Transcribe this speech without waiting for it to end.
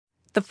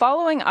The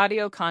following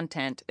audio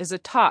content is a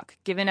talk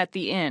given at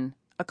The Inn,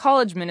 a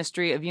college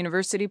ministry of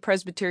University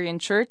Presbyterian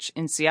Church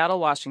in Seattle,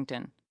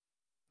 Washington.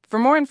 For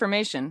more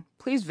information,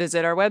 please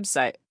visit our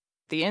website,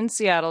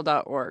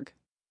 theinnseattle.org.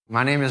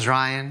 My name is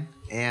Ryan,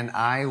 and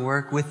I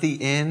work with The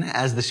Inn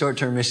as the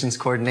short-term missions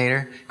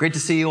coordinator. Great to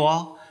see you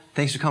all.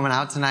 Thanks for coming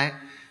out tonight.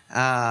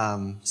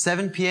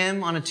 7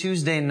 p.m. on a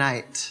Tuesday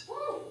night.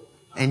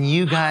 And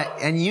you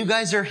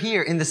guys are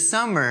here in the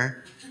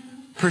summer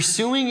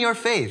pursuing your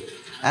faith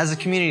as a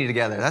community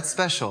together. That's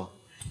special.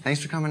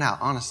 Thanks for coming out,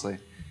 honestly.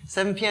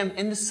 7 p.m.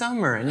 in the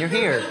summer, and you're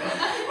here.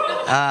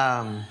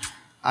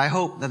 I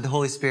hope that the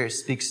Holy Spirit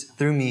speaks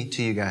through me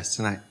to you guys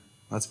tonight.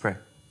 Let's pray.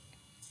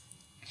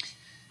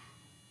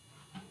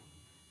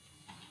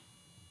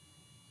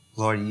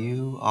 Lord,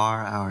 you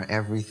are our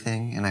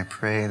everything, and I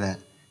pray that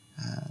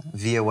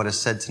via what is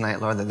said tonight,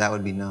 Lord, that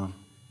would be known.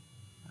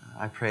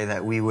 I pray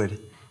that we would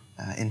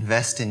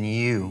invest in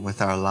you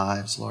with our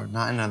lives, Lord,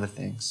 not in other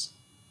things.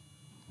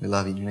 We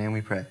love you. In your name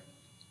we pray.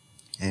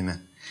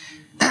 Amen.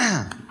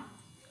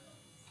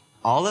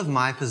 All of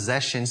my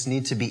possessions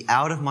need to be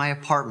out of my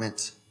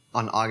apartment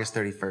on August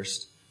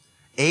 31st.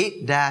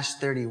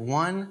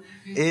 8-31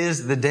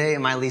 is the day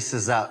my lease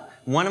is up.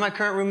 One of my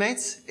current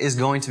roommates is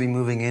going to be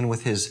moving in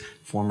with his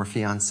former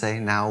fiance,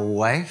 now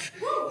wife.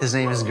 His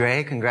name is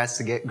Gray. Congrats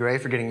to Gray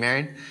for getting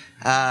married.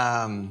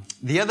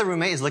 The other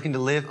roommate is looking to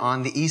live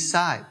on the east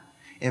side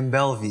in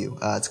Bellevue.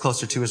 It's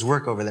closer to his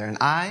work over there. And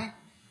I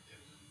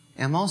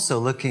am also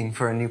looking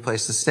for a new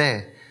place to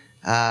stay.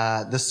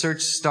 The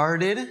search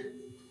started.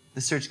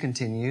 The search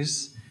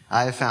continues.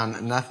 I have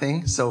found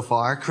nothing so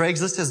far.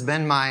 Craigslist has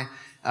been my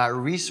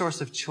resource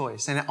of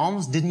choice, and it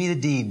almost did me the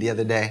deed the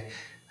other day.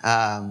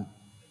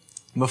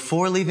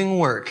 Before leaving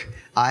work,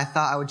 I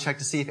thought I would check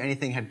to see if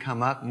anything had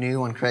come up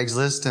new on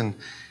Craigslist, and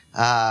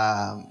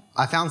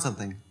I found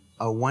something.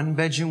 A one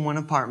bedroom,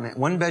 one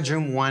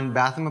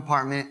bathroom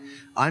apartment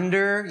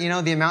under,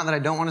 the amount that I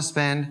don't want to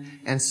spend.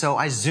 And so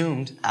I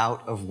zoomed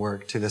out of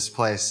work to this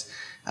place.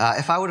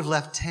 If I would have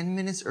left 10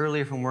 minutes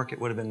earlier from work,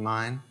 it would have been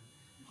mine.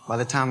 By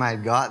the time I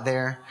had got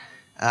there,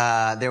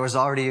 there was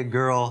already a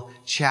girl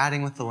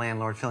chatting with the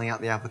landlord, filling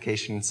out the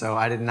application. So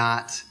I did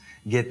not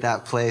get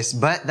that place,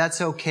 but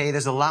that's okay.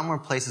 There's a lot more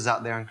places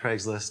out there on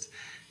Craigslist.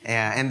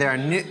 And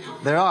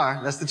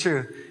that's the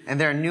truth. And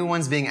there are new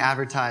ones being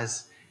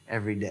advertised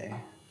every day.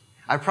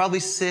 I probably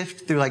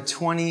sift through like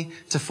 20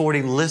 to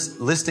 40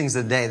 listings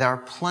a day. There are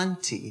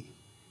plenty.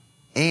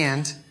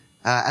 And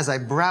as I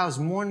browse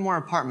more and more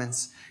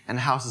apartments and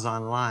houses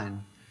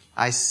online,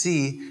 I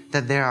see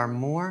that there are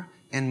more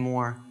and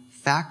more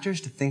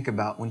factors to think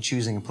about when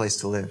choosing a place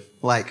to live.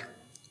 Like,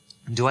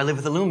 do I live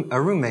with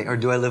a roommate or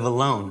do I live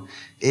alone?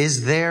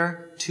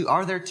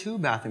 Are there two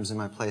bathrooms in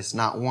my place,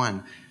 not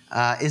one?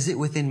 Is it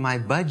within my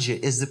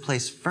budget? Is the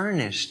place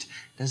furnished?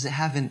 Does it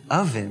have an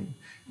oven?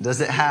 Does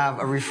it have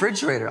a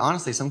refrigerator?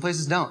 Honestly, some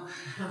places don't.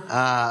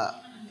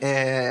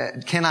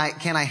 Can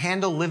I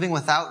handle living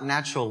without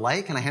natural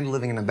light? Can I handle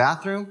living in a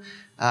bathroom?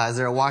 Is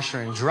there a washer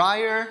and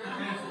dryer?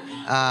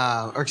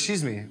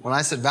 When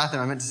I said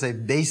bathroom, I meant to say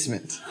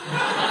basement.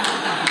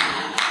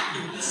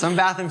 Some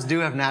bathrooms do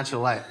have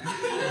natural light.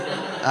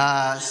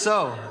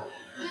 So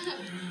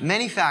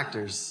many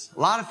factors, a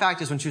lot of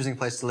factors when choosing a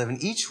place to live,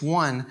 and each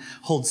one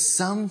holds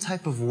some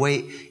type of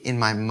weight in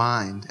my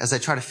mind as I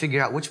try to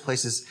figure out which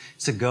places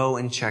to go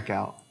and check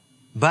out.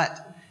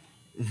 But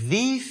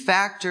the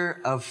factor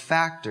of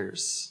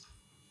factors,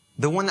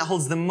 the one that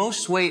holds the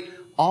most weight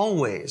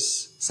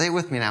always, say it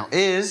with me now,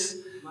 is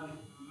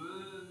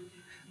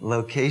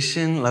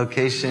location.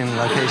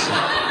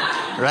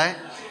 Right?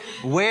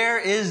 Where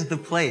is the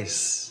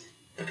place?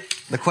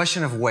 The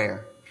question of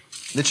where.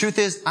 The truth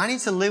is, I need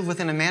to live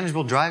within a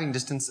manageable driving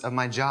distance of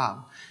my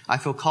job. I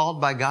feel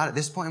called by God at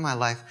this point in my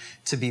life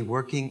to be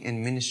working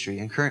in ministry.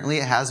 And currently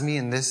it has me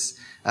in this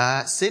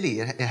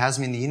city. It has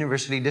me in the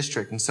university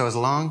district. And so as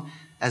long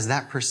as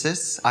that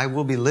persists, I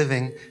will be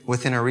living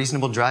within a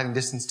reasonable driving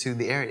distance to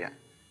the area.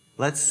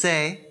 Let's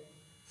say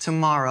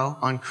tomorrow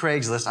on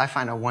Craigslist, I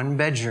find a one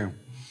bedroom.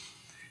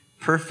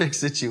 Perfect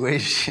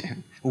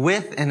situation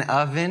with an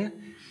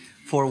oven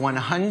for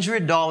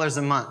 $100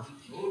 a month.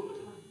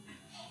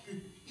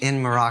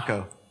 In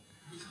Morocco,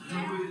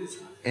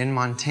 in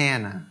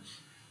Montana,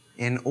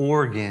 in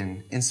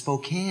Oregon, in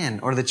Spokane,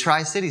 or the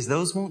Tri-Cities.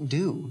 Those won't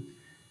do.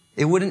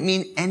 It wouldn't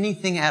mean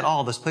anything at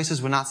all. Those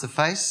places would not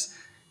suffice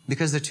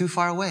because they're too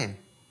far away.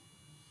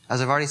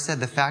 As I've already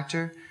said, the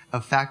factor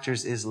of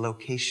factors is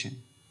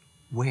location.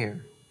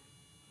 Where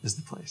is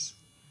the place?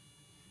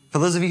 For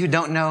those of you who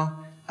don't know,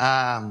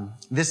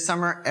 this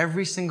summer,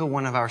 every single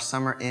one of our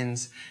summer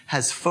inns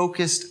has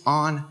focused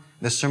on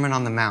the Sermon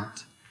on the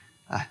Mount.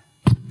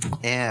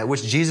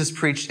 Which Jesus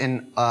preached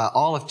in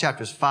all of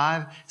chapters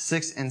 5,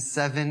 6, and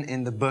 7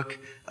 in the book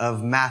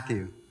of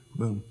Matthew.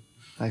 Boom.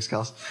 Thanks,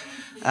 Kels.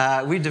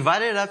 We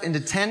divided it up into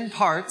 10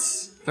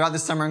 parts throughout the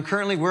summer, and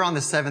currently we're on the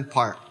 7th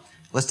part.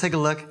 Let's take a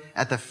look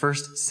at the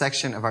first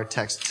section of our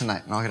text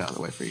tonight, and I'll get out of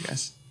the way for you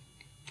guys.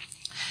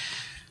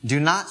 Do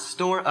not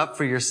store up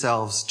for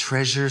yourselves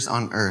treasures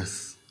on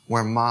earth,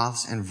 where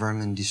moths and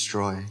vermin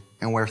destroy,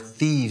 and where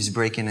thieves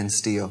break in and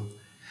steal.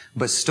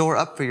 But store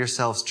up for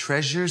yourselves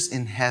treasures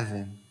in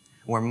heaven,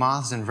 where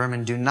moths and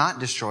vermin do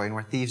not destroy, and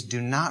where thieves do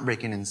not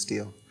break in and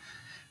steal.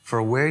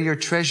 For where your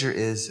treasure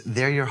is,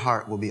 there your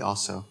heart will be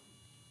also.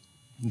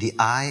 The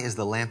eye is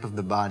the lamp of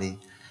the body.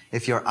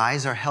 If your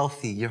eyes are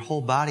healthy, your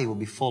whole body will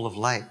be full of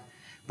light.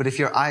 But if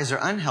your eyes are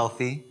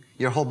unhealthy,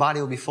 your whole body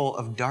will be full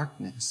of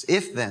darkness.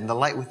 If then the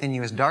light within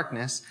you is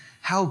darkness,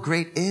 how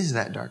great is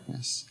that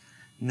darkness?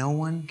 No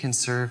one can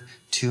serve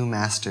two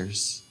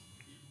masters.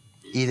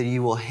 Either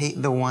you will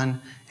hate the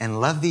one and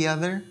love the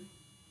other,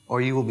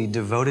 or you will be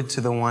devoted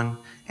to the one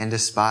and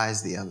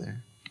despise the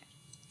other.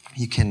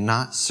 You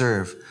cannot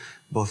serve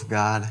both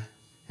God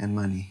and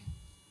money.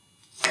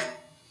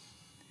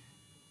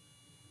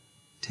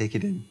 Take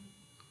it in.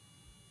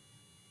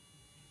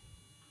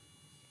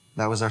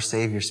 That was our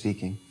Savior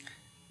speaking.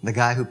 The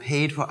guy who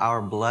paid for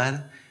our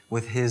blood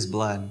with his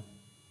blood.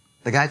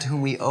 The guy to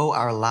whom we owe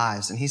our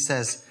lives. And he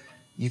says,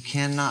 you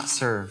cannot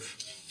serve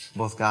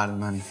both God and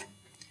money.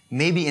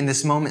 Maybe in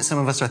this moment, some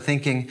of us are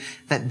thinking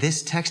that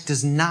this text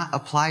does not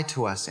apply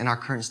to us in our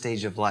current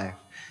stage of life.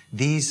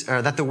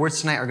 That the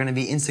words tonight are going to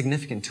be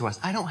insignificant to us.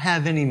 I don't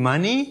have any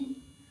money.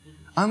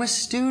 I'm a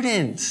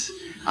student.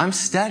 I'm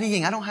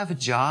studying. I don't have a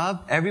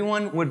job.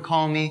 Everyone would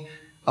call me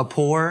a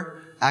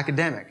poor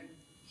academic,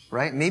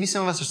 right? Maybe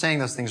some of us are saying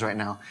those things right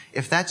now.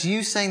 If that's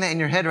you saying that in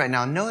your head right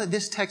now, know that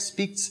this text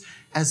speaks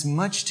as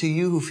much to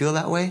you who feel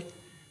that way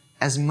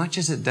as much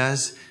as it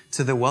does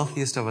to the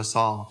wealthiest of us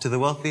all, to the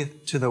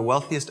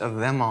wealthiest of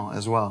them all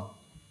as well.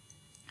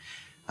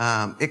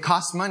 It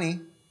costs money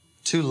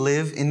to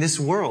live in this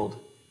world.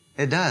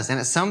 It does. And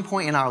at some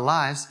point in our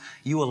lives,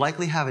 you will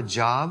likely have a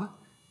job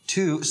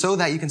so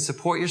that you can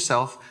support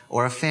yourself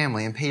or a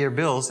family and pay your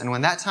bills. And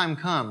when that time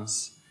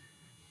comes,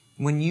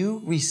 when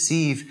you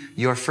receive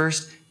your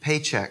first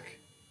paycheck,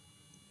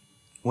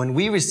 when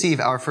we receive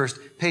our first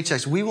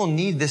paychecks, we will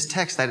need this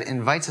text that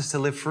invites us to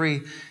live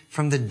free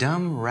from the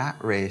dumb rat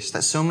race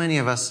that so many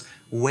of us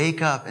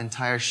wake up and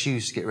tie our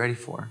shoes to get ready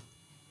for.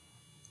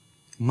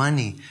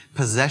 Money,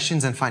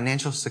 possessions, and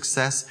financial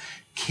success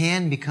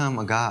can become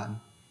a god.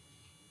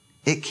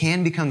 It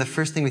can become the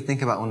first thing we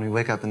think about when we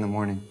wake up in the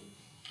morning.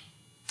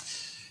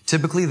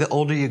 Typically, the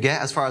older you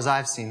get, as far as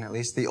I've seen at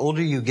least, the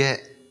older you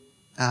get,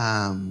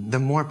 the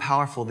more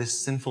powerful this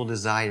sinful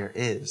desire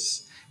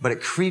is. But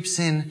it creeps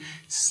in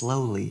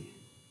slowly.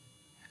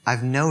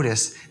 I've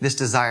noticed this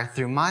desire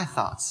through my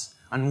thoughts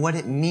on what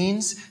it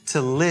means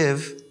to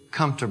live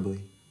comfortably.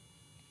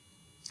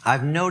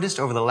 I've noticed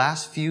over the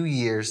last few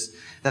years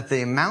that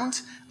the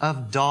amount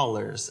of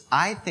dollars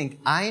I think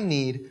I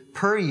need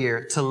per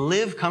year to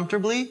live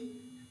comfortably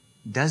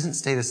doesn't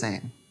stay the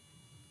same.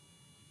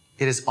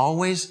 It is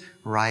always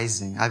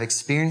rising. I've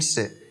experienced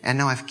it, and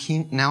now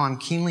I'm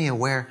keenly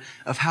aware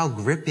of how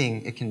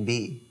gripping it can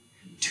be.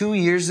 2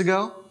 years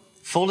ago,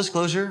 full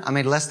disclosure, I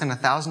made less than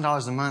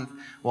 $1,000 a month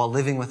while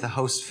living with a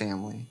host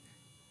family.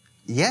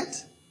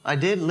 Yet, I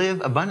did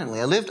live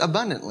abundantly. I lived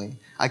abundantly.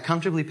 I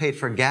comfortably paid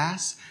for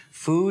gas,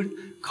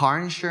 food, car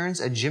insurance,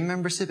 a gym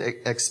membership,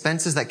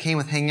 expenses that came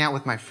with hanging out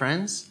with my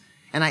friends,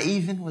 and I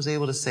even was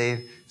able to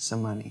save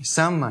some money.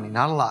 Some money,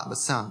 not a lot, but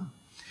some.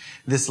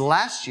 This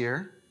last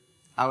year,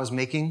 I was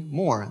making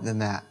more than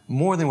that,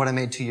 more than what I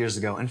made 2 years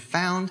ago, and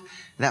found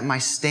that my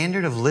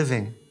standard of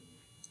living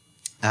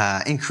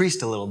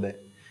increased a little bit.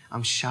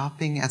 I'm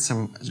shopping at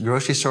some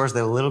grocery stores that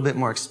are a little bit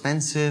more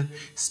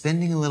expensive,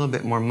 spending a little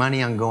bit more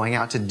money on going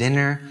out to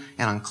dinner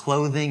and on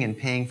clothing and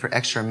paying for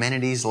extra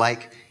amenities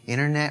like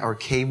internet or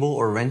cable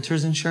or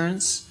renter's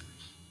insurance.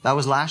 That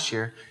was last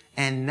year.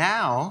 And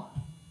now,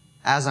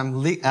 as I'm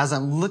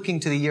looking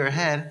to the year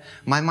ahead,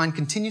 my mind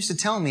continues to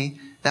tell me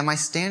that my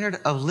standard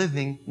of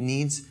living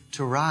needs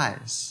to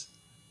rise.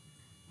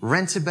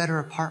 Rent a better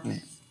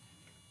apartment.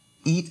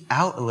 Eat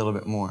out a little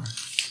bit more.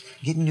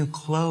 Get new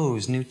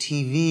clothes, new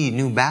TV,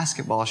 new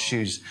basketball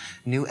shoes,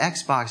 new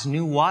Xbox,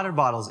 new water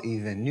bottles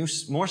even,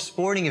 more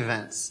sporting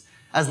events.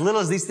 As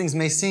little as these things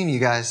may seem, you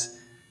guys,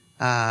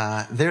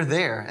 they're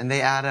there and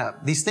they add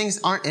up. These things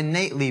aren't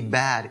innately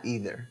bad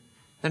either.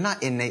 They're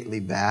not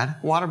innately bad.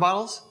 Water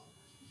bottles?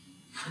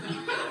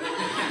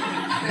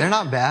 They're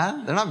not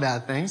bad. They're not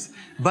bad things.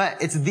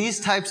 But it's these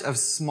types of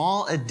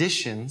small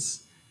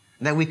additions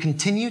that we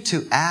continue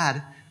to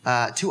add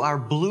to our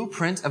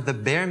blueprint of the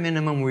bare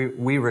minimum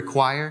we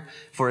require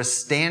for a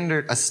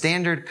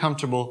standard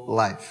comfortable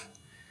life.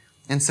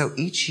 And so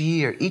each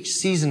year, each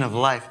season of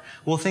life,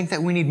 we'll think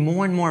that we need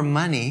more and more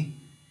money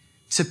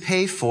to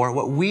pay for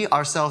what we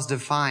ourselves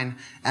define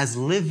as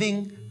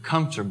living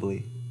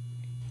comfortably.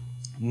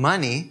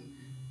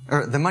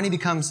 The money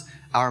becomes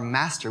our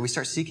master. We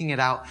start seeking it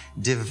out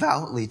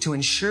devoutly to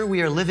ensure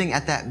we are living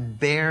at that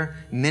bare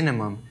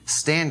minimum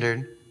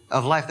standard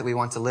of life that we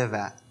want to live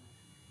at.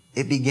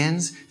 It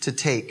begins to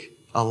take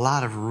a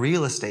lot of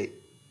real estate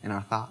in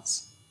our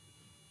thoughts.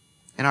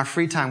 In our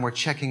free time, we're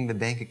checking the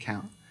bank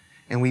account,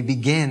 and we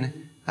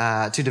begin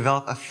to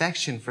develop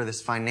affection for this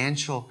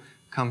financial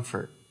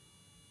comfort.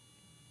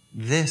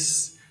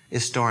 This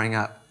is storing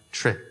up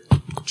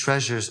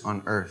treasures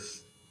on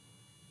earth.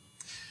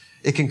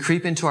 It can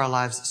creep into our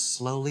lives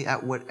slowly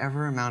at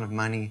whatever amount of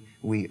money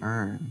we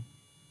earn.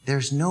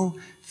 There's no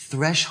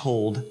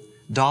threshold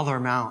dollar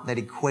amount that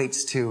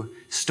equates to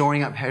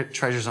storing up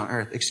treasures on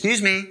earth.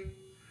 Excuse me.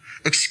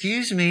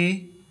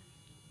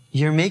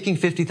 You're making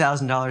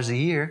 $50,000 a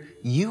year.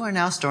 You are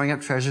now storing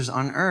up treasures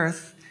on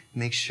earth.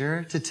 Make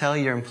sure to tell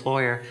your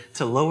employer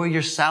to lower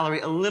your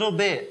salary a little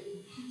bit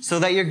so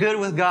that you're good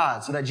with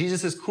God, so that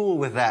Jesus is cool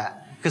with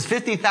that. Because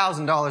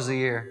 $50,000 a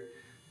year,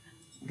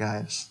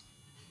 guys,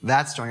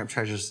 that's storing up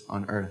treasures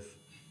on earth.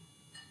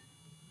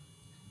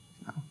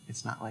 No,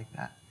 it's not like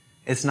that.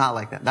 It's not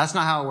like that. That's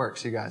not how it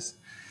works, you guys.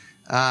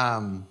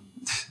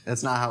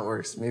 That's not how it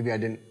works. Maybe I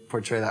didn't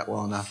portray that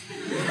well enough.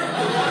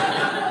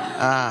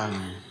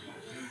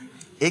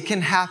 It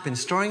can happen.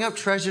 Storing up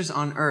treasures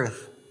on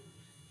earth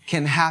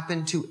can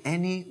happen to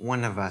any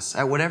one of us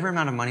at whatever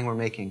amount of money we're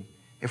making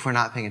if we're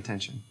not paying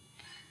attention.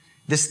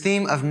 This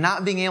theme of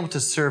not being able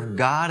to serve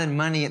God and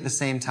money at the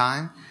same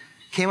time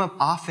came up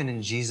often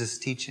in Jesus'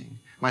 teaching.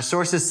 My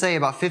sources say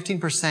about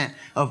 15%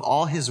 of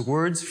all his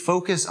words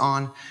focus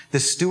on the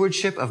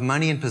stewardship of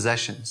money and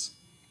possessions,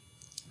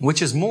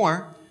 which is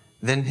more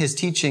than his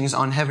teachings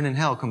on heaven and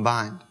hell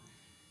combined.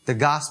 The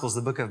Gospels,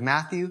 the book of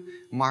Matthew,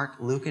 Mark,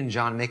 Luke, and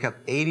John make up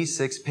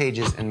 86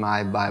 pages in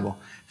my Bible.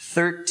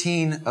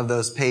 13 of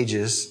those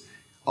pages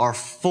are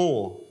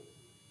full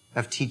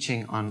of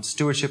teaching on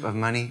stewardship of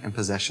money and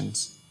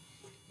possessions.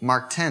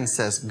 Mark 10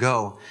 says,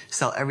 "Go,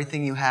 sell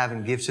everything you have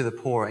and give to the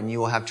poor, and you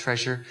will have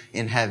treasure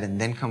in heaven.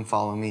 Then come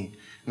follow me."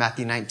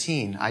 Matthew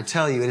 19, "I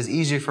tell you, it is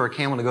easier for a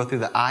camel to go through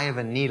the eye of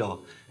a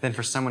needle than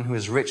for someone who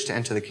is rich to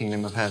enter the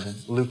kingdom of heaven."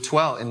 In Luke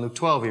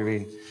 12, we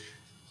read,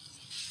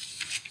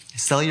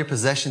 "Sell your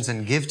possessions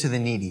and give to the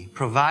needy.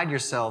 Provide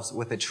yourselves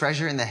with a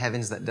treasure in the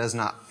heavens that does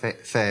not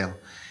fail."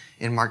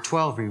 In Mark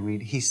 12, we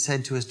read, "He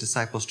said to his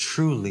disciples,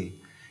 'Truly,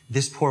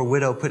 this poor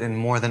widow put in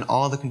more than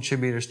all the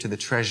contributors to the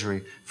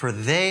treasury, for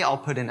they all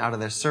put in out of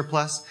their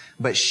surplus,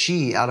 but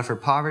she, out of her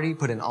poverty,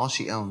 put in all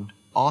she owned,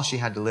 all she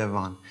had to live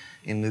on.'"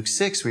 In Luke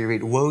 6, we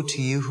read, "Woe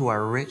to you who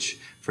are rich,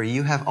 for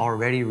you have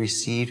already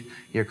received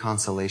your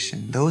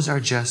consolation." Those are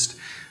just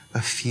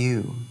a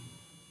few.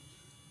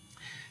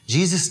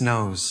 Jesus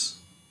knows.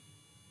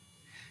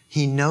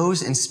 He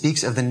knows and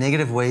speaks of the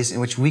negative ways in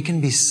which we can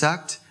be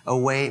sucked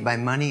away by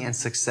money and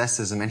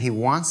successism. And he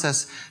wants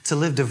us to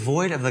live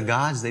devoid of the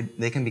gods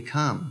they can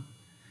become.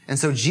 And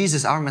so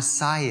Jesus, our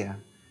Messiah,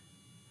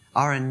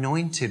 our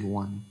anointed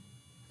one,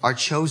 our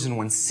chosen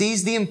one,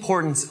 sees the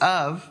importance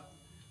of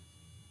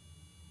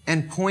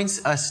and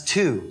points us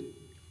to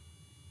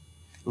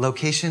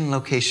location,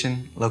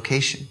 location,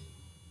 location.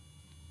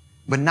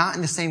 But not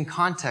in the same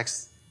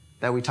context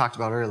that we talked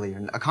about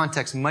earlier. A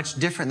context much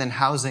different than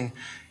housing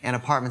and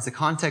apartments. A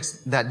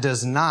context that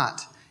does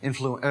not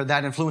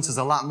that influences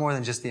a lot more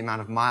than just the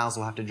amount of miles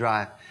we'll have to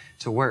drive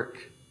to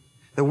work.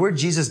 The word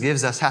Jesus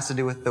gives us has to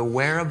do with the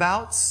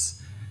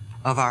whereabouts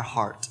of our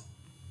heart.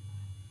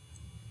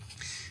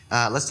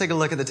 Let's take a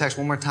look at the text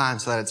one more time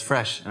so that it's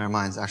fresh in our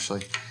minds,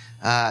 actually.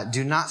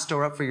 "Do not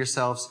store up for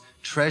yourselves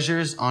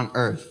treasures on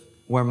earth,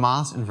 where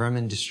moths and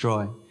vermin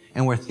destroy,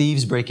 and where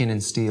thieves break in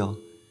and steal.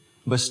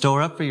 But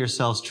store up for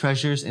yourselves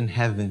treasures in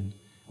heaven,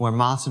 where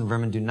moths and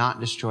vermin do not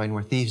destroy, and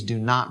where thieves do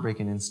not break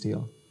in and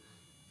steal.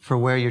 For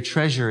where your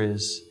treasure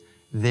is,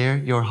 there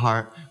your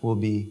heart will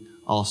be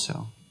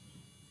also."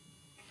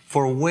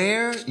 For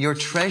where your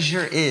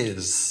treasure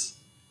is,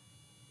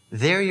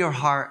 there your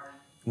heart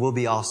will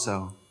be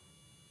also.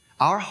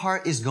 Our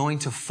heart is going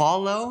to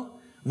follow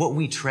what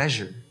we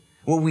treasure,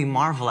 what we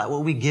marvel at,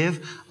 what we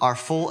give our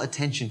full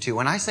attention to.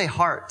 When I say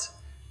heart,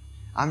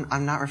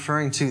 I'm not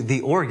referring to the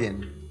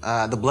organ,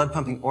 the blood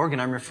pumping organ.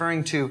 I'm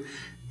referring to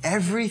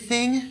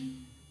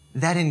everything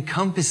that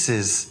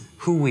encompasses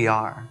who we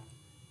are.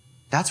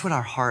 That's what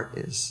our heart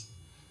is.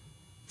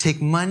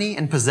 Take money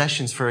and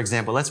possessions, for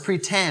example. Let's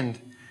pretend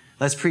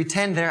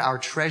they're our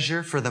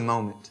treasure for the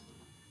moment.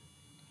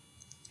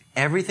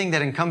 Everything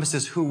that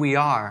encompasses who we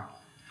are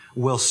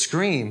will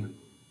scream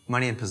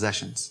money and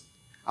possessions.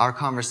 Our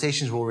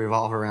conversations will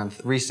revolve around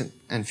recent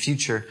and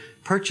future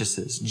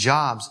purchases.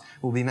 Jobs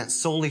will be meant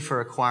solely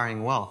for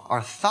acquiring wealth.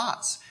 Our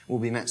thoughts will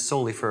be meant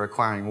solely for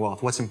acquiring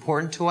wealth. What's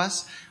important to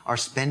us, our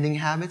spending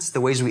habits,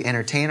 the ways we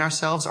entertain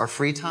ourselves, our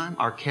free time,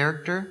 our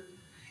character,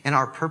 and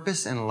our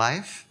purpose in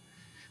life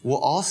will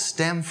all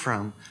stem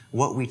from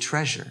what we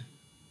treasure.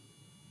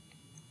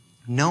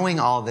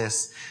 Knowing all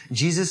this,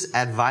 Jesus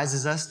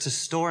advises us to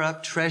store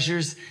up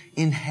treasures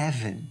in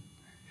heaven,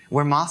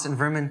 where moths and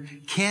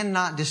vermin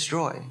cannot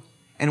destroy,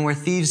 and where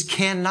thieves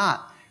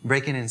cannot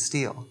break in and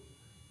steal.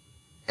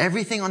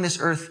 Everything on this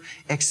earth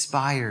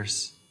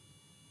expires.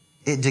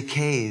 It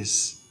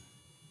decays.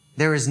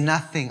 There is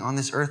nothing on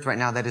this earth right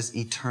now that is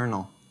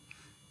eternal.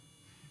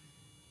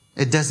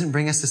 It doesn't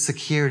bring us the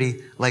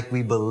security like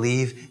we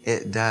believe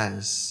it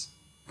does,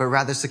 but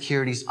rather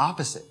security is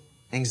opposite,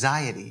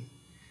 anxiety.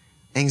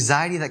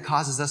 Anxiety that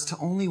causes us to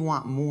only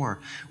want more.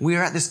 We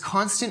are at this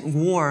constant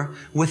war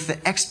with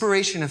the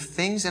expiration of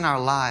things in our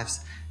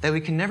lives that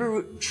we can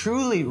never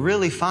truly,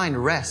 really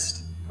find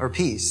rest or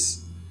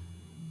peace.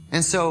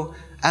 And so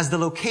as the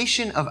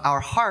location of our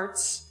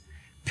hearts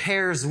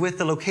pairs with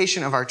the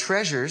location of our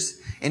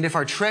treasures, and if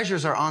our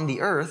treasures are on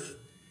the earth,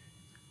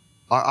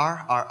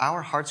 are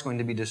our hearts going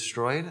to be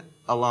destroyed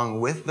along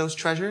with those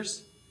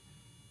treasures?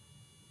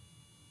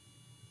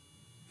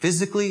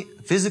 Physically,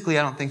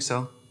 I don't think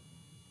so.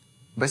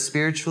 But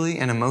spiritually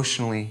and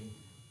emotionally,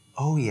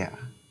 oh yeah.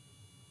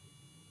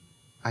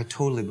 I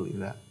totally believe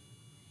that.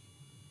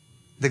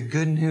 The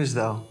good news,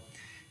 though,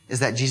 is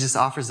that Jesus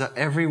offers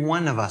every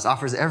one of us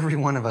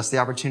the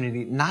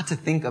opportunity not to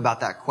think about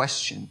that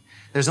question.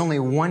 There's only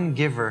one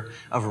giver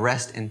of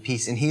rest and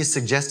peace, and he is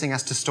suggesting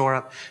us to store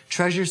up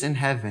treasures in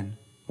heaven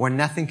where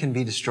nothing can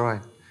be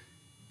destroyed.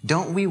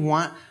 Don't we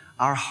want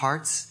our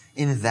hearts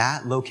in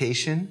that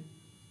location?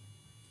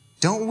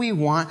 Don't we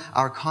want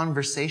our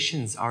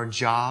conversations, our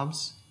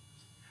jobs,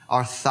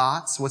 our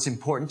thoughts, what's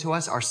important to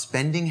us, our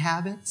spending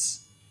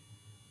habits,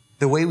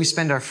 the way we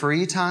spend our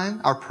free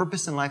time, our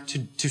purpose in life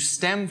to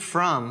stem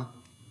from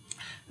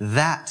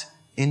that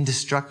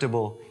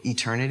indestructible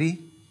eternity?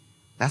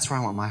 That's where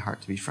I want my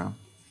heart to be from.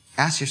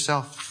 Ask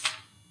yourself,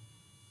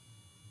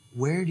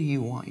 where do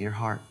you want your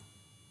heart?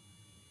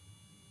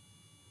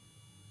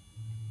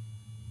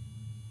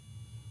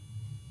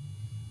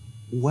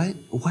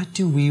 What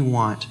do we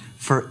want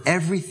for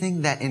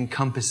everything that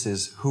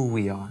encompasses who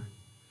we are?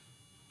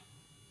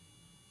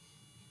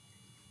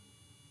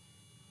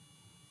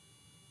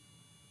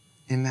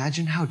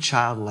 Imagine how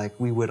childlike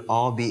we would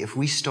all be if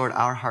we stored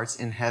our hearts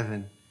in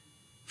heaven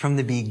from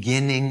the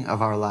beginning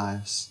of our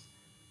lives.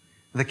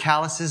 The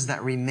calluses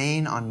that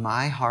remain on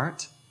my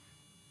heart,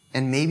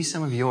 and maybe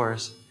some of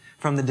yours,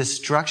 from the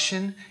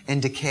destruction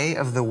and decay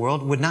of the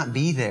world would not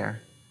be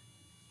there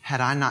had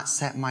I not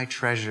set my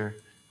treasure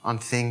on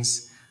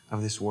things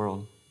of this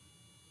world,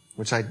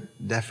 which I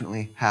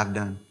definitely have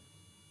done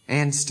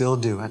and still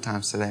do at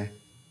times today.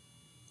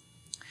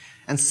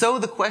 And so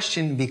the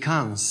question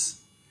becomes,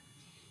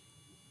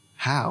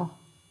 how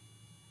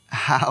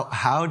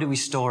do we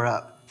store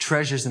up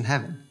treasures in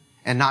heaven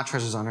and not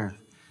treasures on earth?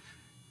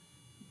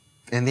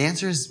 And the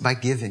answer is by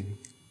giving.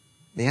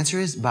 The answer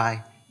is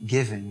by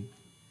giving.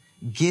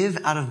 Give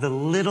out of the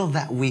little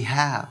that we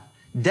have.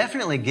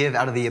 Definitely give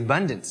out of the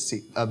abundance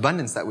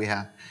that we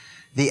have.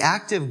 The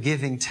act of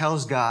giving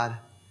tells God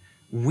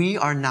we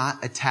are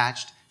not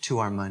attached to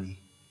our money.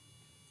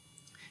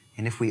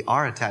 And if we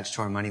are attached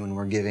to our money when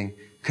we're giving,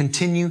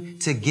 continue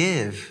to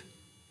give.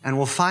 And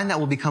we'll find that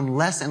we'll become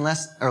less and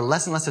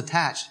less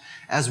attached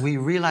as we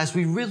realize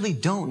we really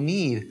don't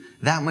need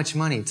that much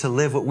money to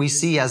live what we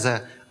see as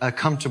a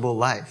comfortable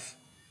life.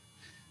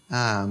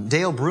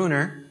 Dale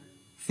Bruner,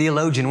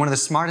 theologian, one of the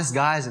smartest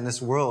guys in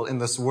this world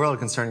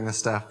concerning this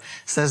stuff,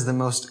 says the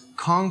most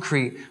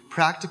concrete,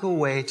 practical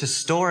way to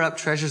store up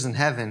treasures in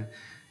heaven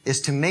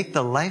is to make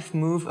the life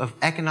move of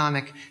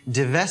economic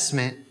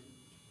divestment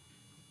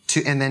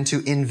and then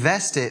to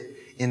invest it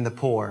in the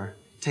poor.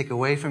 Take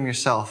away from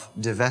yourself,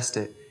 divest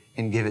it,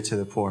 and give it to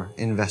the poor.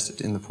 Invest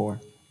it in the poor.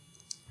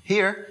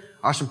 Here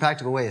are some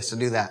practical ways to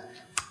do that.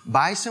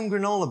 Buy some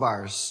granola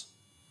bars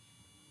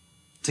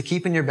to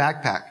keep in your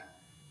backpack,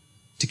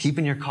 to keep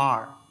in your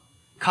car.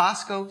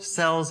 Costco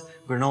sells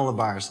granola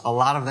bars, a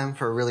lot of them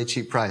for a really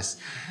cheap price.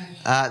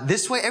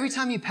 This way, every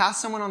time you pass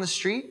someone on the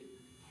street,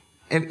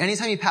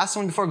 anytime you pass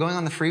someone before going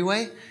on the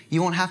freeway,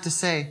 you won't have to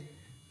say,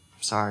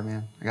 "Sorry,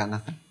 man, I got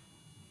nothing."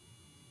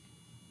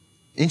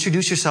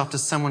 Introduce yourself to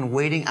someone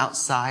waiting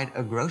outside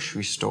a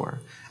grocery store.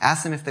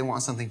 Ask them if they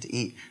want something to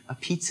eat. A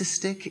pizza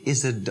stick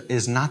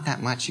is not that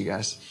much, you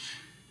guys.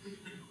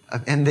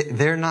 And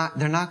they're not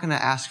going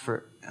to ask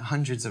for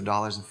hundreds of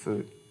dollars of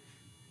food.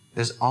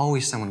 There's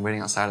always someone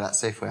waiting outside of that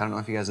Safeway. I don't know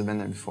if you guys have been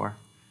there before.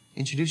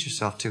 Introduce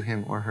yourself to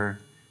him or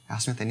her.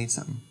 Ask them if they need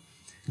something.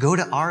 Go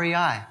to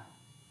REI.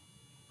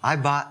 I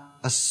bought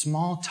a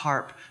small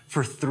tarp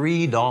for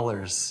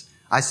 $3.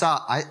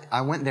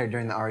 I went there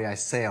during the REI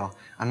sale.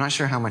 I'm not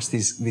sure how much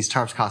these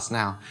tarps cost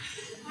now.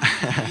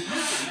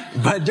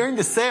 But during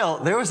the sale,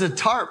 there was a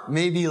tarp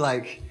maybe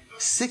like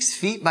 6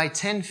 feet by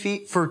 10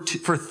 feet for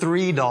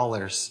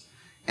 $3.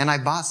 And I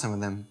bought some of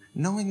them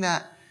knowing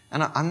that,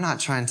 and I'm not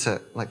trying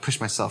to like push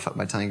myself up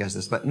by telling you guys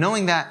this, but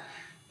knowing that,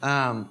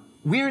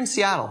 we're in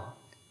Seattle.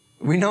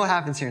 We know what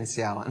happens here in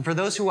Seattle. And for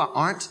those who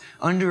aren't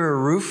under a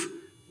roof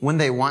when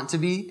they want to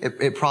be,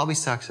 it probably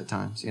sucks at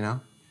times, you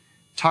know?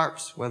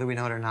 Tarps, whether we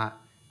know it or not,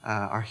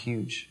 are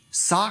huge.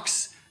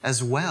 Socks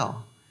as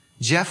well.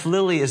 Jeff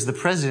Lilly is the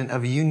president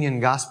of Union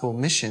Gospel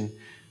Mission.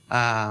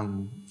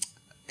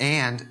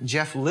 And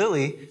Jeff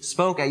Lilly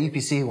spoke at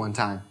UPC one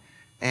time.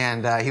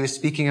 And he was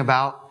speaking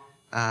about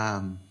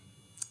the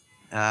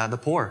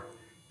poor.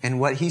 And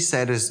what he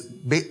said is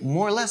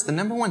more or less the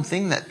number one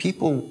thing that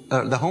people,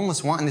 the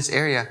homeless want in this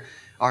area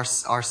are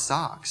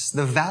socks.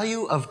 The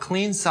value of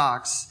clean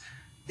socks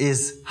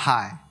is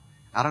high.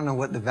 I don't know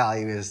what the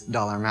value is,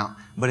 dollar amount,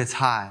 but it's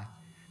high.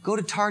 Go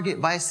to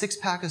Target, buy a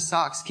 6-pack of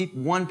socks, keep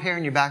one pair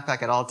in your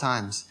backpack at all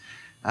times.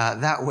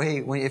 That way,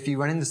 if you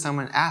run into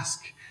someone,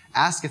 ask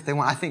if they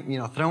want. I think,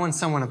 throwing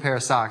someone a pair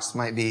of socks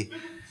might be,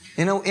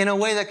 in a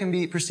way that can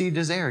be perceived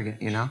as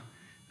arrogant,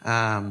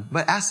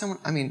 But ask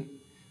someone,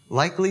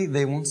 likely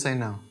they won't say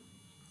no.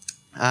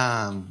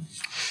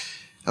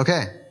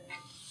 Okay.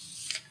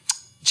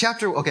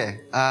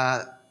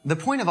 The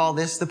point of all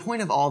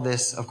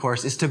this, of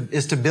course, is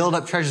to build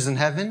up treasures in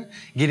heaven,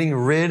 getting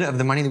rid of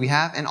the money that we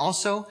have, and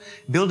also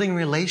building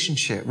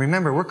relationship.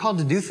 Remember, we're called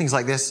to do things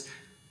like this,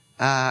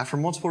 for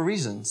multiple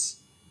reasons.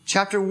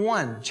 Chapter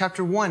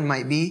 1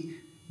 might be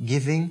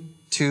giving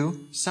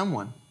to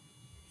someone.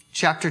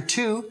 Chapter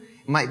 2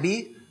 might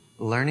be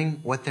learning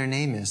what their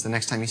name is the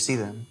next time you see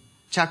them.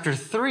 Chapter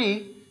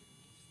 3,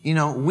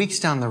 weeks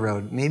down the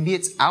road. Maybe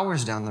it's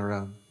hours down the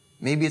road.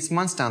 Maybe it's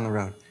months down the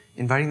road.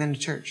 Inviting them to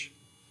church.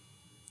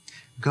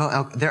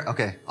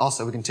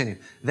 Also, we continue.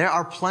 There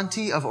are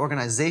plenty of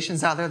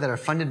organizations out there that are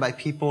funded by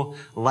people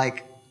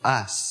like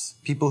us.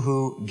 People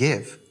who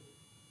give.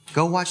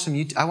 Go watch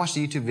I watched a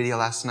YouTube video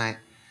last night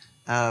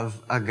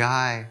of a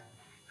guy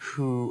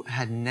who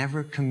had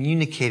never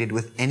communicated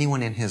with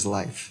anyone in his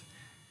life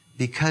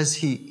because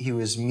he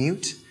was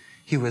mute,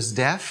 he was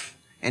deaf,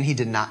 and he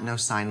did not know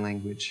sign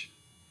language.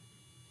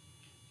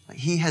 All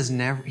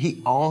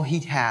he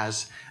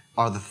has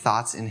are the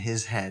thoughts in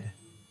his head.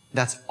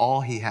 That's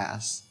all he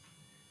has.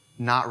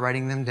 Not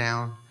writing them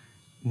down,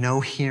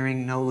 no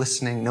hearing, no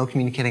listening, no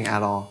communicating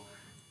at all.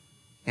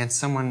 And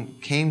someone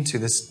came to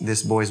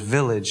this boy's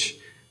village,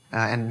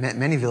 and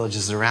many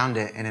villages around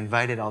it, and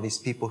invited all these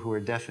people who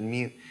were deaf and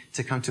mute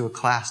to come to a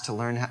class to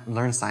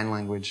learn sign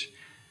language.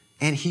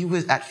 And he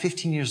was, at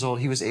 15 years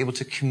old, he was able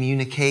to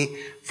communicate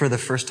for the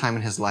first time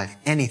in his life.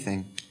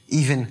 Anything.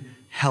 Even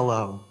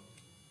hello.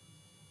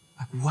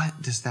 Like,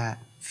 what does that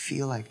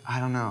feel like? I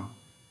don't know.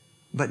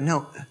 But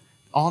no,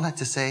 all that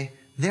to say,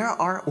 there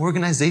are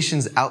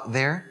organizations out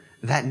there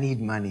that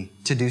need money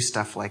to do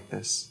stuff like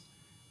this.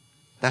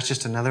 That's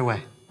just another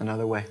way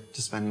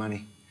to spend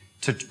money,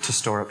 to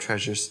store up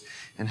treasures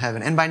in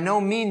heaven. And by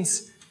no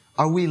means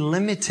are we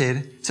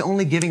limited to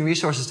only giving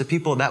resources to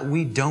people that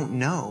we don't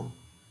know.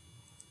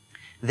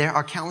 There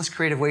are countless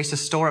creative ways to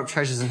store up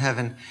treasures in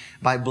heaven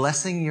by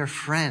blessing your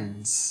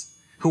friends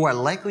who are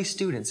likely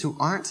students, who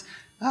aren't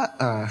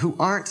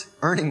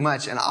earning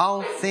much. And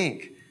I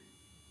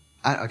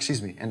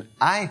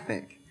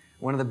think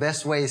one of the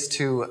best ways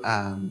to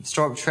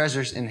store up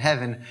treasures in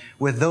heaven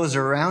with those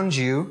around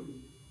you,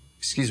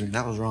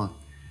 that was wrong.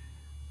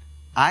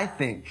 I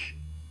think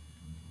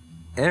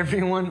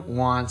everyone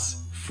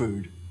wants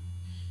food.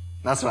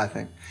 That's what I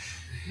think.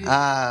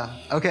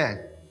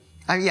 Okay.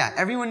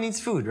 Everyone needs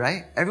food,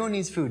 right? Everyone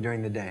needs food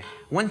during the day.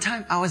 One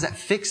time I was at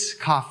Fix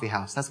Coffee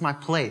House. That's my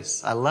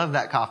place. I love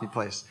that coffee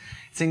place.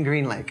 It's in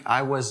Green Lake. I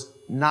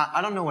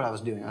don't know what I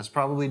was doing. I was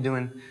probably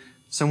doing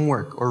some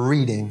work or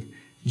reading.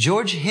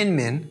 George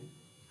Hinman,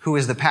 who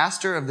is the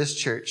pastor of this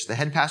church, the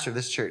head pastor of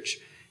this church,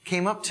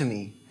 came up to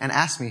me and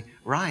asked me,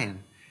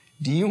 Ryan,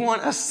 do you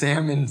want a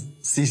salmon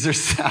Caesar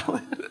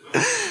salad?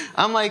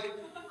 I'm like,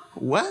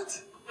 what?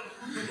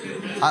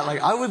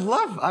 I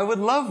would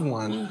love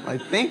one.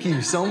 Like, thank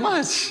you so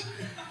much.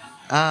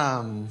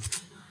 I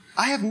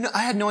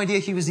had no idea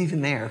he was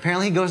even there.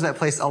 Apparently he goes to that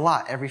place a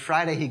lot. Every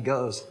Friday he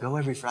goes. Go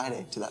every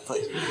Friday to that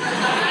place.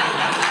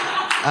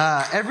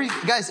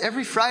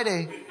 Every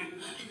Friday,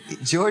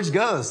 George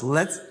goes.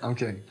 I'm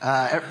kidding.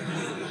 Out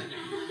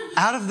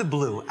of the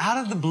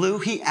blue,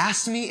 he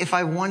asked me if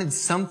I wanted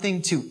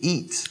something to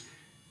eat.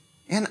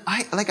 And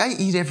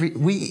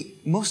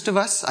most of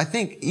us, I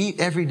think, eat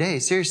every day.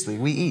 Seriously,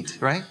 we eat,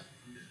 right?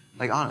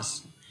 Like,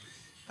 honest.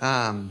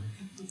 And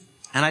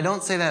I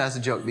don't say that as a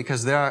joke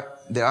because there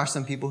are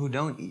some people who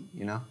don't eat,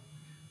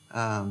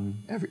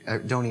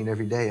 don't eat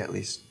every day at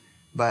least.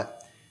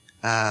 But,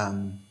 I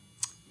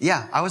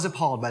was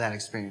appalled by that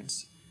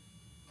experience.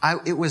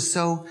 It was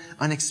so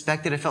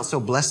unexpected. I felt so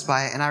blessed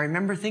by it. And I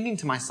remember thinking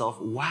to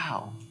myself,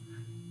 wow,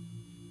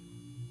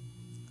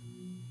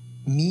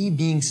 me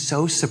being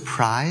so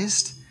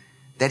surprised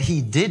that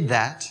he did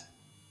that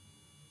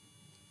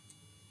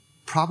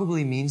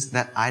probably means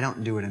that I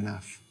don't do it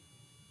enough.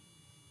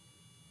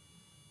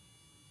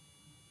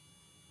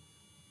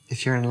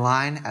 If you're in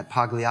line at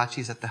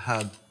Pagliacci's at the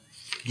hub,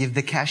 give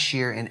the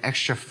cashier an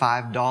extra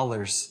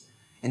 $5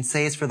 and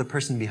say it's for the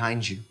person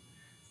behind you,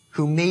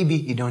 who maybe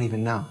you don't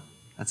even know.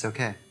 That's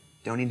okay.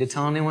 Don't need to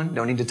tell anyone.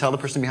 Don't need to tell the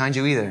person behind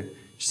you either.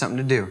 Just something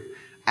to do.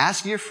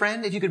 Ask your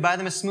friend if you could buy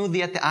them a smoothie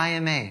at the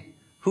IMA.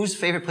 Whose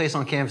favorite place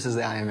on campus is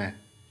the IMA?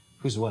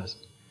 Whose was?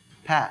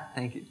 Pat,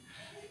 thank you.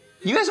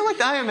 You guys don't like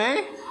the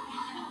IMA?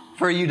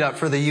 For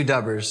the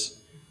UWers.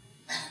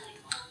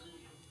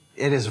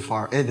 It is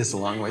a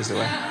long ways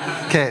away.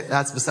 Okay,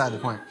 that's beside the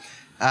point.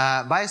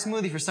 Buy a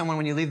smoothie for someone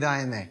when you leave the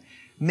IMA.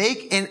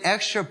 Make an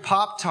extra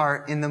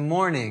Pop-Tart in the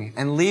morning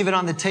and leave it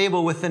on the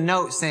table with a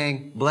note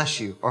saying, bless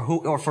you,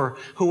 or for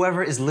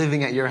whoever is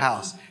living at your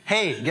house.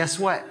 Hey, guess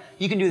what?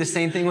 You can do the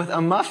same thing with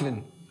a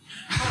muffin.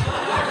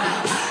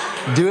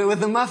 Do it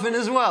with a muffin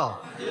as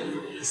well.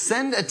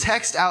 Send a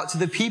text out to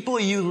the people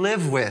you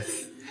live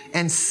with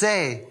and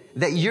say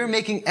that you're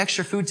making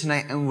extra food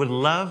tonight and would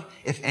love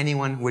if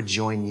anyone would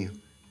join you.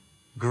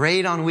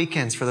 Great on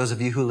weekends for those of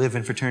you who live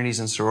in fraternities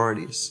and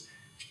sororities.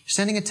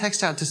 Sending a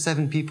text out to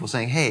 7 people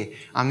saying, hey,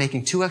 I'm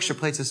making 2 extra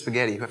plates of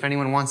spaghetti. If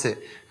anyone wants it,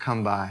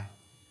 come by.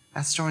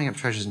 That's storing up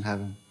treasures in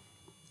heaven.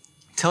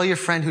 Tell your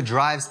friend who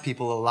drives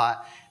people a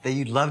lot that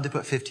you'd love to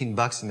put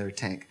 $15 in their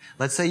tank.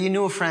 Let's say you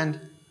knew a friend.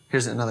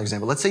 Here's another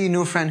example. Let's say you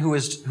knew a friend who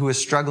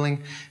was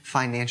struggling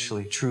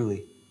financially,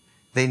 truly.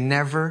 They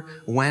never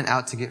went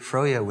out to get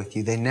froyo with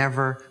you. They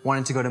never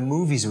wanted to go to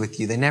movies with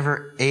you. They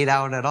never ate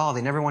out at all.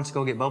 They never wanted to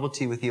go get bubble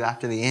tea with you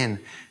after the inn.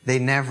 They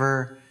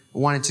never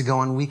wanted to go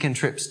on weekend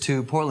trips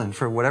to Portland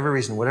for whatever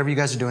reason. Whatever you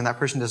guys are doing, that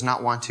person does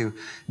not want to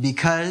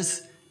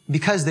because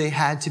they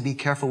had to be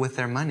careful with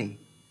their money.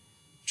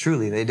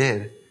 Truly, they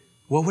did.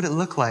 What would it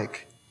look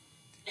like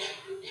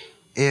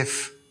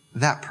if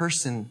that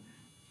person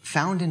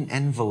found an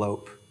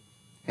envelope?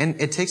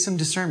 And it takes some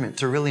discernment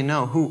to really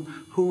know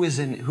who is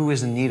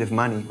in need of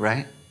money,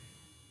 right?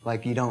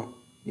 Like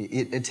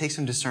it takes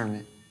some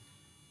discernment.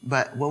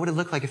 But what would it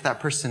look like if that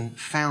person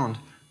found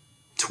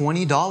a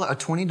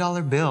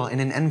 $20 bill in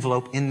an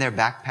envelope in their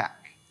backpack?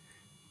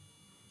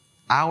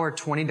 Our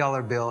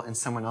 $20 bill in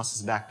someone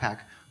else's backpack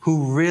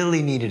who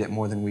really needed it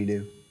more than we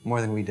did.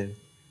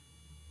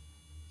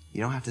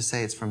 You don't have to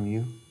say it's from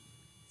you.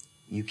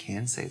 You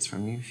can say it's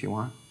from you if you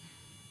want.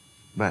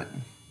 But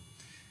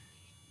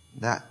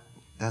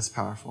that's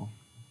powerful.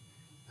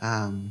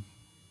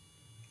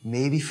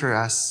 Maybe for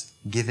us,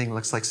 giving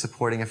looks like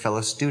supporting a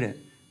fellow student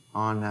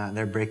on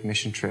their break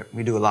mission trip.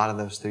 We do a lot of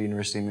those through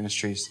University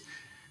Ministries.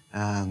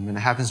 And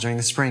it happens during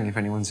the spring if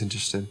anyone's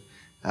interested.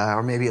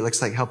 Or maybe it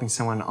looks like helping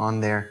someone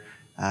on their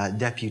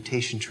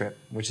deputation trip,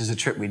 which is a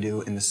trip we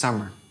do in the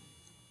summer.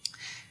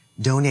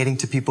 Donating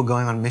to people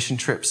going on mission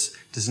trips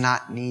does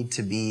not need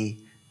to be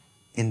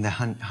in the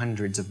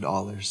hundreds of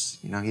dollars.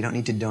 You don't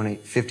need to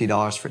donate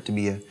 $50 for it to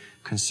be a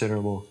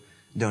considerable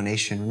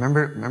donation.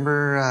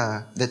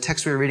 Remember the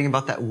text we were reading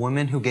about that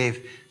woman who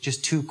gave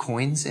just 2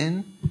 coins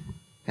in?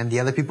 And the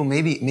other people,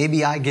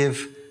 maybe I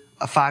give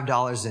a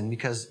 $5 in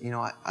because,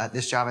 at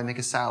this job I make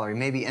a salary.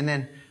 Maybe, and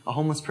then a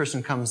homeless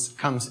person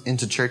comes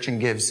into church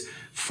and gives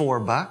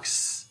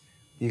 $4.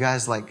 You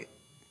guys,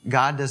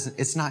 God doesn't,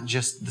 it's not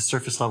just the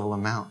surface level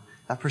amount.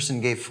 That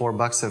person gave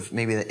 $4 of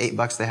maybe the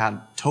 $8 they had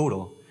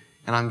total.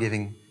 And I'm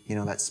giving,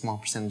 that small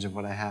percentage of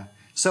what I have.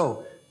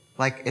 So,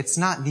 it's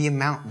not the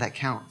amount that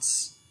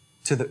counts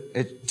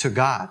to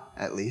God,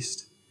 at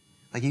least.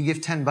 You give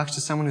 $10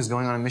 to someone who's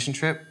going on a mission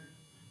trip,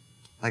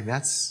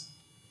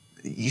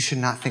 you should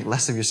not think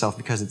less of yourself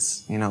because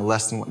it's,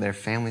 less than what their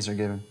families are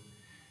given.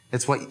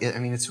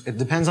 It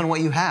depends on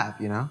what you have,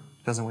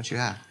 depends on what you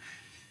have.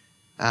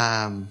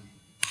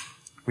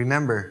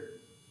 Remember,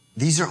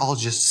 these are all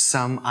just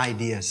some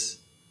ideas.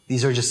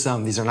 These are just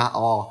some. These are not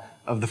all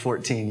of the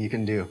 14 you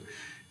can do.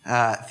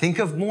 Think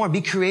of more.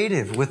 Be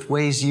creative with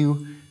ways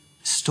you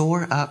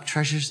store up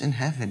treasures in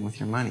heaven with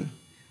your money.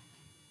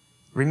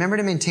 Remember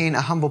to maintain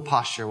a humble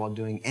posture while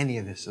doing any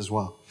of this as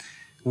well.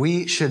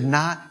 We should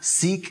not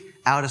seek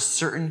out a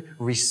certain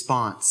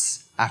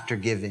response after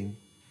giving.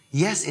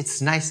 Yes, it's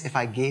nice if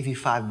I gave you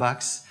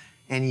 $5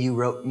 and you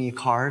wrote me a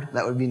card.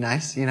 That would be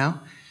nice,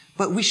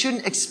 But we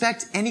shouldn't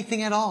expect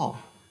anything at all.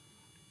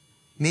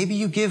 Maybe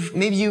you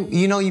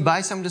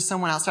buy something to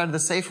someone outside of the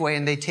Safeway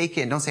and they take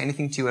it and don't say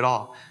anything to you at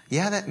all.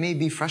 Yeah, that may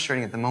be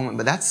frustrating at the moment,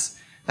 but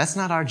that's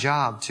not our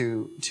job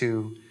to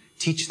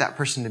teach that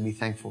person to be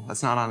thankful.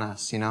 That's not on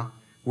us,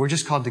 We're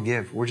just called to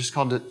give. We're just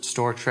called to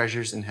store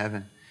treasures in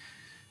heaven.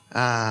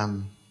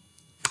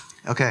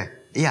 Okay.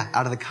 Yeah,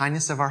 out of the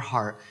kindness of our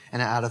heart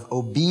and out of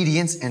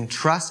obedience and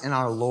trust in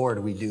our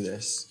Lord, we do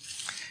this.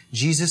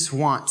 Jesus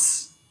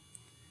wants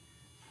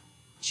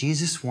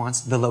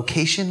the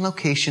location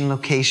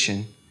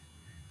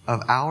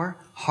of our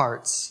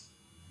hearts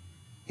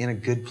in a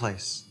good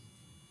place.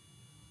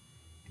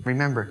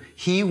 Remember,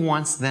 He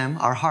wants them,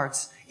 our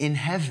hearts, in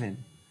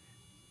heaven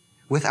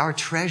with our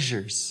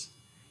treasures.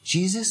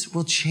 Jesus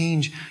will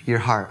change your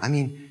heart.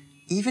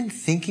 Even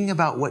thinking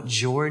about what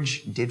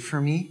George did for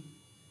me,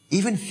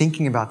 even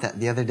thinking about that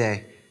the other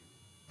day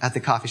at the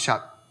coffee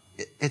shop,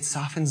 it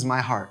softens my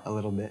heart a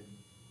little bit.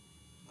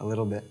 A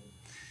little bit.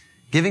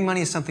 Giving money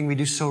is something we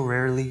do so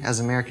rarely as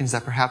Americans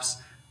that perhaps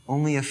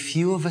only a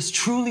few of us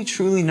truly,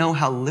 truly know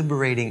how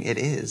liberating it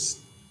is.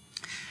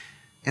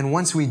 And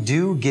once we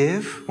do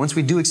give, once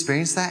we do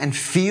experience that and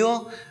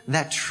feel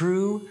that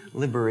true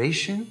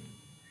liberation,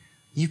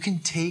 you can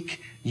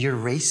take your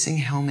racing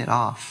helmet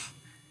off.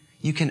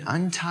 You can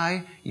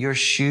untie your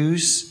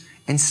shoes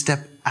and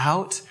step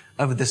out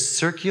of the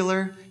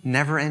circular,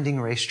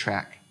 never-ending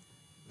racetrack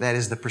that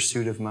is the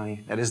pursuit of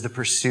money, that is the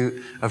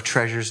pursuit of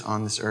treasures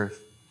on this earth.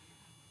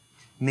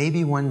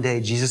 Maybe one day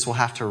Jesus will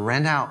have to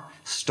rent out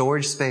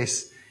storage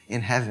space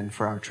in heaven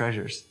for our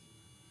treasures.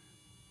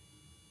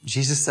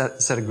 Jesus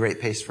set a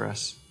great pace for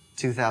us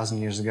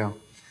 2,000 years ago,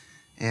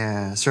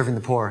 serving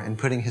the poor and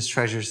putting His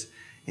treasures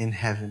in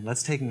heaven.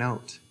 Let's take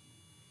note.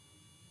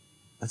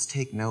 Let's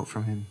take note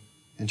from Him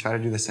and try to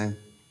do the same.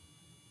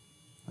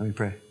 Let me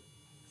pray.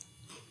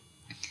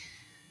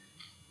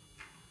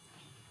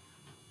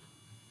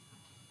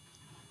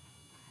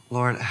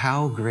 Lord,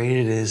 how great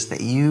it is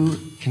that You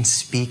can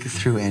speak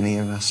through any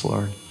of us,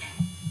 Lord.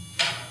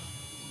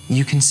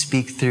 you can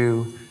speak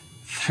through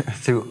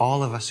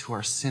all of us who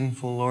are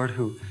sinful, Lord,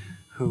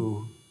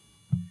 who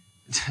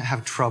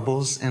have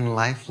troubles in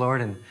life,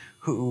 Lord, and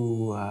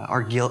who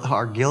are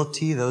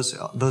guilty, those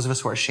of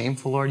us who are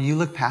shameful, Lord. You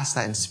look past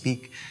that and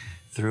speak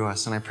through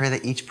us. And I pray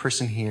that each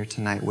person here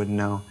tonight would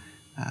know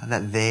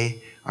that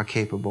they are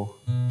capable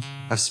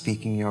of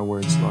speaking your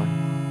words, Lord.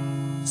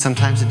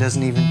 Sometimes it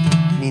doesn't even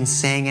mean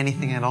saying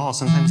anything at all.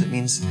 Sometimes it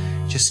means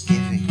just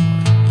giving,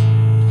 Lord.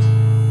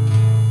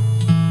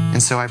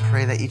 And so I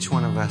pray that each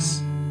one of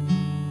us,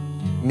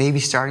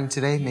 maybe starting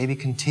today, maybe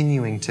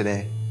continuing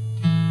today,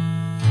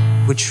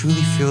 would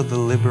truly feel the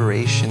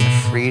liberation,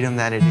 the freedom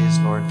that it is,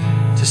 Lord,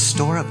 to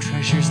store up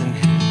treasures in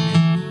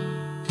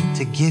heaven,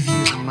 to give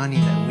you the money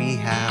that we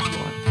have,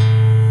 Lord.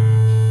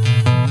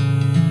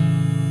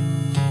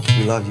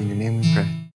 We love you. In your name we pray.